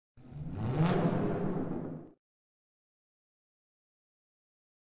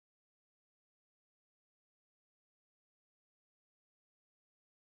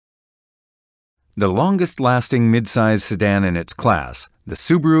The longest-lasting midsize sedan in its class, the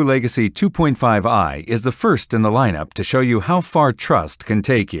Subaru Legacy 2.5i is the first in the lineup to show you how far trust can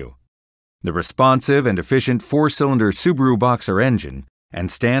take you. The responsive and efficient four-cylinder Subaru Boxer engine and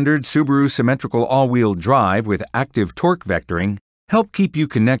standard Subaru symmetrical all-wheel drive with active torque vectoring help keep you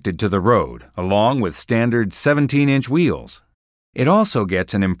connected to the road, along with standard 17-inch wheels. It also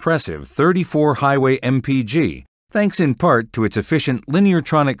gets an impressive 34 highway MPG, thanks in part to its efficient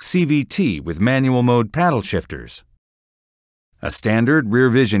Lineartronic CVT with manual mode paddle shifters. A standard rear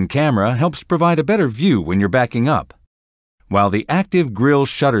vision camera helps provide a better view when you're backing up, while the active grille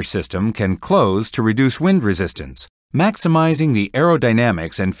shutter system can close to reduce wind resistance, maximizing the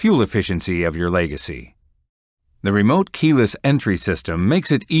aerodynamics and fuel efficiency of your Legacy. The remote keyless entry system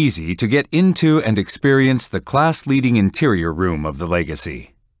makes it easy to get into and experience the class-leading interior room of the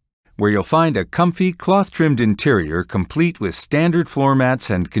Legacy, where you'll find a comfy, cloth-trimmed interior complete with standard floor mats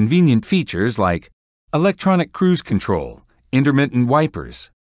and convenient features like electronic cruise control, intermittent wipers,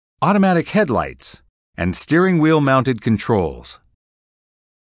 automatic headlights, and steering wheel-mounted controls.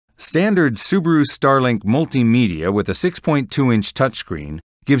 Standard Subaru Starlink Multimedia with a 6.2-inch touchscreen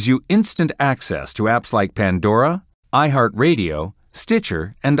gives you instant access to apps like Pandora, iHeartRadio,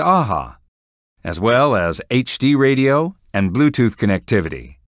 Stitcher, and AHA, as well as HD radio and Bluetooth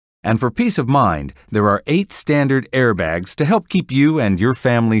connectivity. And for peace of mind, there are 8 standard airbags to help keep you and your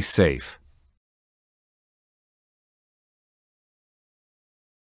family safe.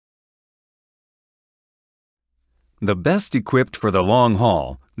 The best equipped for the long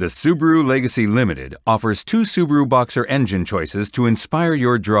haul, the Subaru Legacy Limited offers 2 Subaru Boxer engine choices to inspire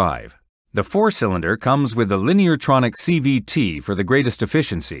your drive. The 4-cylinder comes with the Lineartronic CVT for the greatest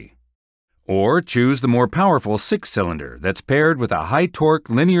efficiency. Or choose the more powerful 6-cylinder that's paired with a high-torque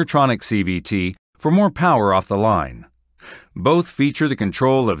Lineartronic CVT for more power off the line. Both feature the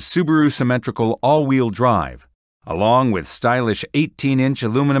control of Subaru symmetrical all-wheel drive, along with stylish 18-inch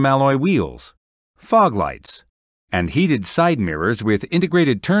aluminum alloy wheels, fog lights, and heated side mirrors with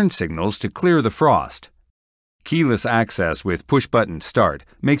integrated turn signals to clear the frost. Keyless access with push-button start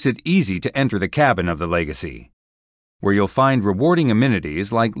makes it easy to enter the cabin of the Legacy, where you'll find rewarding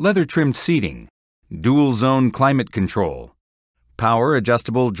amenities like leather-trimmed seating, dual-zone climate control,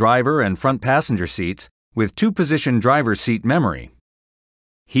 power-adjustable driver and front passenger seats with 2-position driver's seat memory,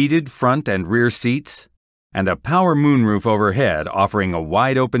 heated front and rear seats, and a power moonroof overhead offering a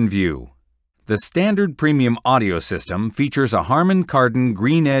wide-open view. The standard premium audio system features a Harman Kardon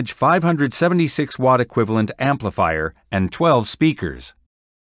Green Edge 576-watt equivalent amplifier and 12 speakers.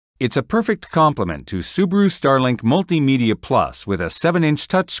 It's a perfect complement to Subaru Starlink Multimedia Plus with a 7-inch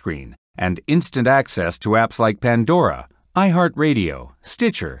touchscreen and instant access to apps like Pandora, iHeartRadio,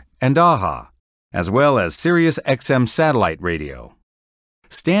 Stitcher, and AHA, as well as Sirius XM satellite radio.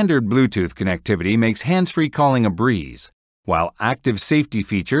 Standard Bluetooth connectivity makes hands-free calling a breeze, while active safety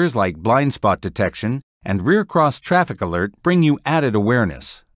features like blind spot detection and rear cross traffic alert bring you added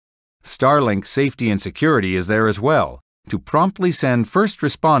awareness. Starlink Safety and Security is there as well, to promptly send first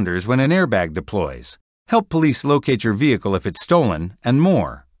responders when an airbag deploys, help police locate your vehicle if it's stolen, and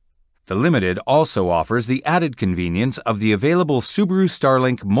more. The Limited also offers the added convenience of the available Subaru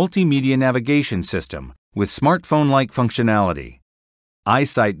Starlink Multimedia Navigation System with smartphone-like functionality,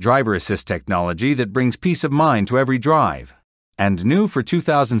 EyeSight driver assist technology that brings peace of mind to every drive, and new for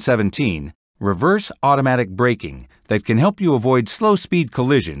 2017, reverse automatic braking that can help you avoid slow-speed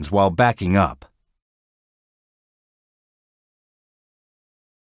collisions while backing up.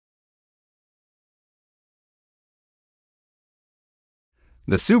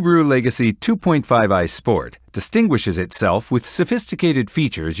 The Subaru Legacy 2.5i Sport distinguishes itself with sophisticated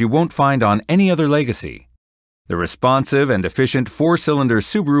features you won't find on any other Legacy. The responsive and efficient 4-cylinder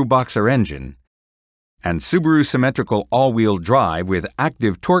Subaru Boxer engine and Subaru symmetrical all-wheel drive with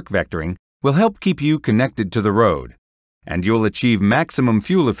active torque vectoring will help keep you connected to the road, and you'll achieve maximum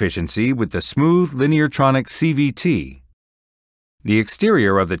fuel efficiency with the smooth Lineartronic CVT. The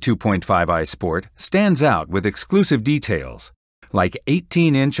exterior of the 2.5i Sport stands out with exclusive details, like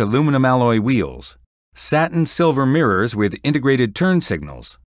 18-inch aluminum alloy wheels, satin silver mirrors with integrated turn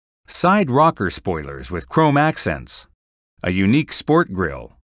signals, side rocker spoilers with chrome accents, a unique sport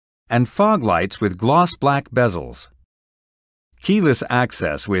grille, and fog lights with gloss black bezels. Keyless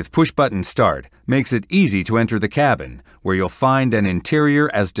access with push-button start makes it easy to enter the cabin, where you'll find an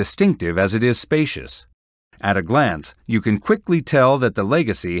interior as distinctive as it is spacious. At a glance, you can quickly tell that the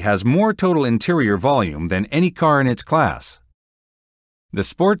Legacy has more total interior volume than any car in its class. The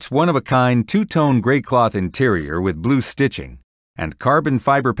Sport's one-of-a-kind two-tone gray cloth interior with blue stitching and carbon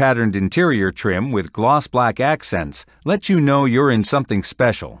fiber patterned interior trim with gloss black accents lets you know you're in something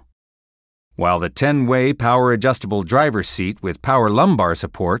special. while the 10-way power-adjustable driver's seat with power lumbar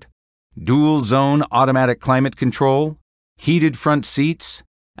support, dual-zone automatic climate control, heated front seats,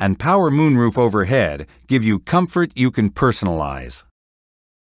 and power moonroof overhead give you comfort you can personalize.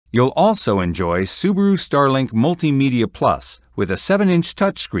 You'll also enjoy Subaru Starlink Multimedia Plus with a 7-inch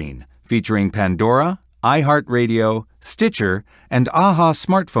touchscreen featuring Pandora, iHeartRadio, Stitcher, and AHA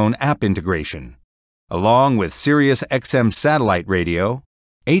smartphone app integration, along with Sirius XM satellite radio,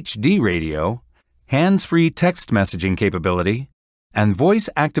 HD radio, hands-free text messaging capability, and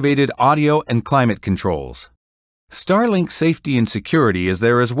voice-activated audio and climate controls. Starlink Safety and Security is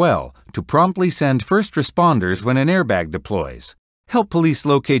there as well to promptly send first responders when an airbag deploys, help police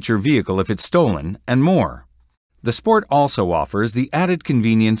locate your vehicle if it's stolen, and more. The Sport also offers the added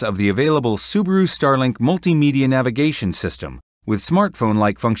convenience of the available Subaru Starlink Multimedia Navigation System with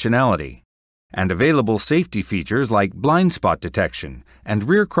smartphone-like functionality, and available safety features like blind spot detection and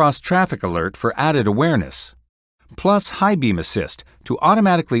rear cross traffic alert for added awareness, plus high beam assist to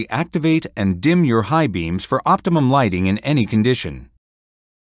automatically activate and dim your high beams for optimum lighting in any condition.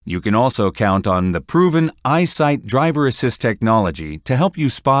 You can also count on the proven EyeSight driver assist technology to help you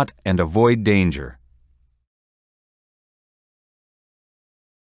spot and avoid danger.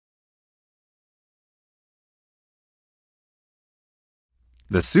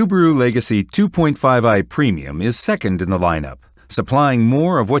 The Subaru Legacy 2.5i Premium is second in the lineup, supplying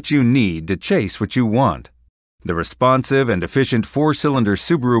more of what you need to chase what you want. The responsive and efficient 4-cylinder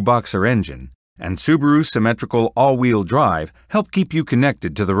Subaru Boxer engine and Subaru symmetrical all-wheel drive help keep you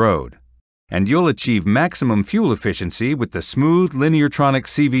connected to the road. And you'll achieve maximum fuel efficiency with the smooth Lineartronic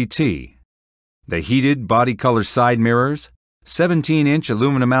CVT. The heated body color side mirrors, 17-inch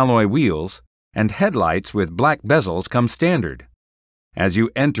aluminum alloy wheels, and headlights with black bezels come standard. As you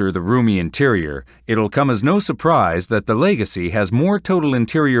enter the roomy interior, it'll come as no surprise that the Legacy has more total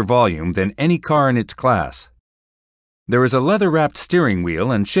interior volume than any car in its class. There is a leather-wrapped steering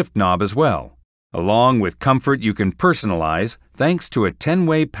wheel and shift knob as well, along with comfort you can personalize thanks to a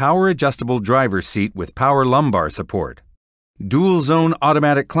 10-way power-adjustable driver's seat with power lumbar support, dual-zone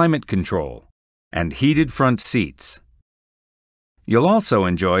automatic climate control, and heated front seats. You'll also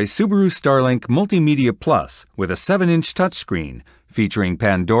enjoy Subaru Starlink Multimedia Plus with a 7-inch touchscreen featuring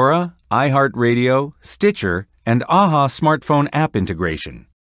Pandora, iHeartRadio, Stitcher, and AHA smartphone app integration,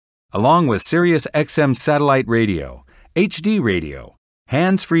 along with Sirius XM satellite radio, HD radio,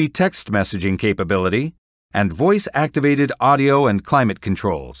 hands-free text messaging capability, and voice-activated audio and climate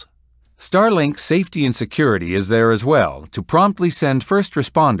controls. Starlink Safety and Security is there as well to promptly send first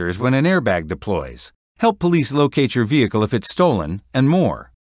responders when an airbag deploys, help police locate your vehicle if it's stolen, and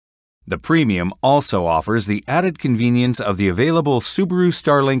more. The Premium also offers the added convenience of the available Subaru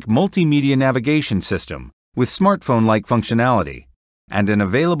Starlink Multimedia Navigation System with smartphone-like functionality, and an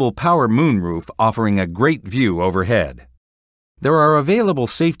available power moonroof offering a great view overhead. There are available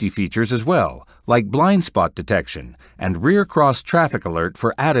safety features as well, like blind spot detection and rear cross traffic alert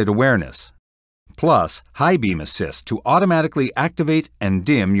for added awareness, plus high beam assist to automatically activate and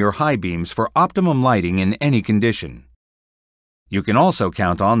dim your high beams for optimum lighting in any condition. You can also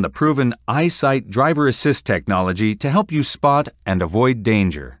count on the proven EyeSight driver assist technology to help you spot and avoid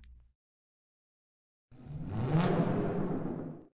danger.